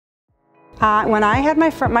When I had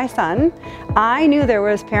my son, I knew there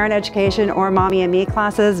was parent education or mommy and me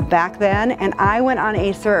classes back then, and I went on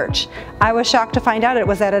a search. I was shocked to find out it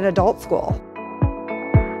was at an adult school.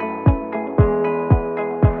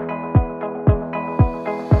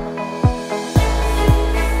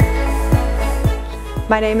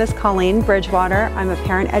 My name is Colleen Bridgewater. I'm a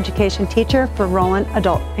parent education teacher for Roland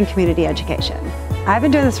Adult and Community Education. I've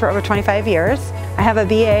been doing this for over 25 years. I have a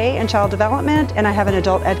BA in child development and I have an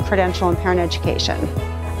adult ed credential in parent education.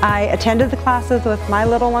 I attended the classes with my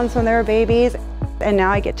little ones when they were babies, and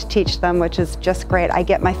now I get to teach them, which is just great. I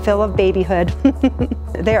get my fill of babyhood.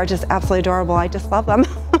 They are just absolutely adorable. I just love them.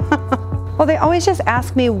 Well, they always just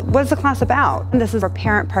ask me, what's the class about? And this is a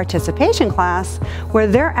parent participation class where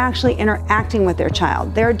they're actually interacting with their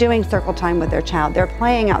child. They're doing circle time with their child. They're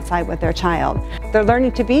playing outside with their child. They're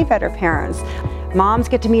learning to be better parents. Moms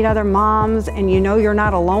get to meet other moms, and you know you're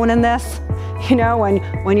not alone in this. You know,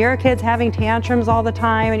 when your kid's having tantrums all the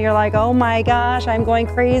time and you're like, oh my gosh, I'm going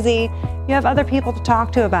crazy, you have other people to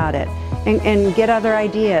talk to about it and get other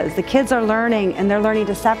ideas. The kids are learning, and they're learning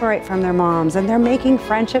to separate from their moms, and they're making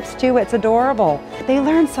friendships too. It's adorable. They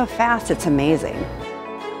learn so fast, it's amazing.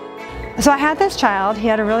 So I had this child. He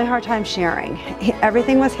had a really hard time sharing.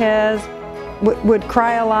 Everything was his, would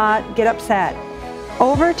cry a lot, get upset.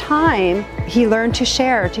 Over time, he learned to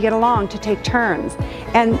share, to get along, to take turns.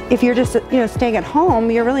 And if you're just staying at home,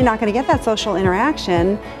 you're really not going to get that social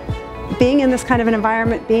interaction. Being in this kind of an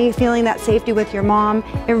environment, feeling that safety with your mom,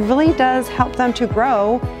 it really does help them to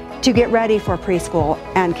grow, to get ready for preschool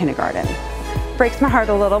and kindergarten. Breaks my heart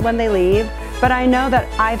a little when they leave, but I know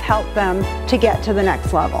that I've helped them to get to the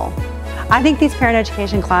next level. I think these parent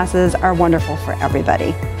education classes are wonderful for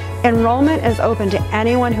everybody. Enrollment is open to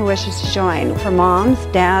anyone who wishes to join, for moms,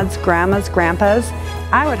 dads, grandmas, grandpas.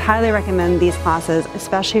 I would highly recommend these classes,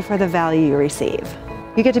 especially for the value you receive.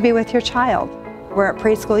 You get to be with your child. Where at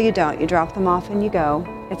preschool you don't. You drop them off and you go.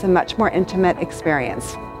 It's a much more intimate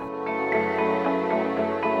experience.